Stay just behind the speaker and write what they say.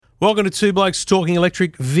Welcome to Two Blokes Talking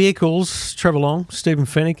Electric Vehicles. Trevor Long, Stephen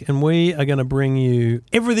Fennick, and we are going to bring you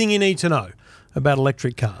everything you need to know about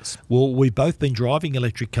electric cars. Well, we've both been driving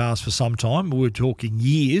electric cars for some time. We're talking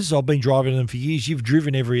years. I've been driving them for years. You've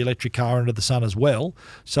driven every electric car under the sun as well.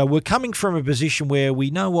 So we're coming from a position where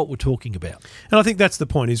we know what we're talking about. And I think that's the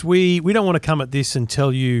point, is we don't want to come at this and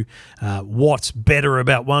tell you what's better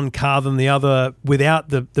about one car than the other without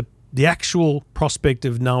the actual prospect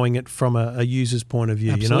of knowing it from a user's point of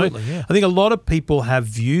view. Absolutely, you know? yeah. I think a lot of people have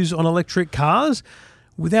views on electric cars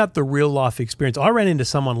without the real life experience. I ran into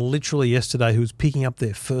someone literally yesterday who was picking up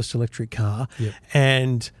their first electric car,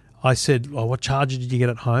 and I said, "Oh, what charger did you get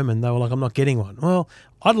at home?" And they were like, "I'm not getting one." Well,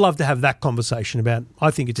 I'd love to have that conversation about,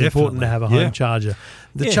 I think it's important to have a home charger.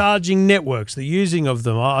 The charging networks, the using of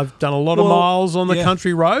them. I've done a lot of miles on the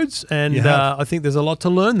country roads, and I think there's a lot to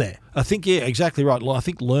learn there. I think, exactly right. I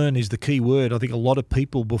think learn is the key word. I think a lot of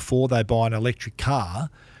people, before they buy an electric car,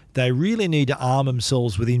 they really need to arm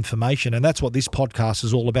themselves with information, and that's what this podcast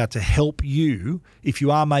is all about, to help you if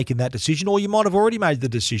you are making that decision, or you might have already made the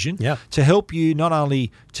decision, to help you not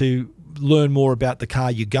only to learn more about the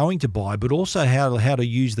car you're going to buy, but also how to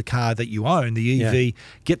use the car that you own, the EV,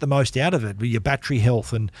 get the most out of it, with your battery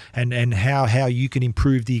health and how you can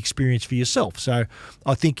improve the experience for yourself. So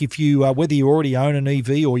I think if you, whether you already own an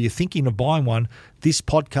EV or you're thinking of buying one, this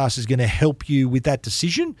podcast is going to help you with that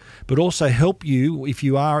decision, but also help you, if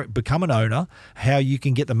you are become an owner, how you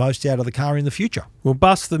can get the most out of the car in the future. We'll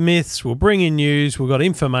bust the myths, we'll bring in news, we've got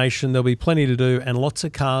information, there'll be plenty to do, and lots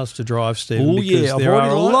of cars to drive, Stephen, because there are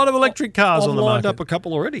a lot of electric cars on the market. I've lined up a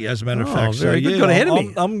couple already, as a matter of fact. Very good. Got ahead of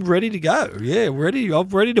me. I'm ready to go. Yeah, I'm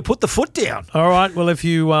ready to put the foot down. All right, well, if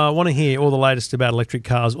you want to hear all the latest about electric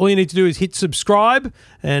cars, all you need to do is hit subscribe,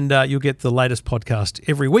 and you'll get the latest podcast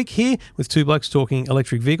every week here with Two Blokes Talking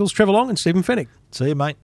Electric Vehicles. Trevor Long and Stephen Fennick. See you, mate.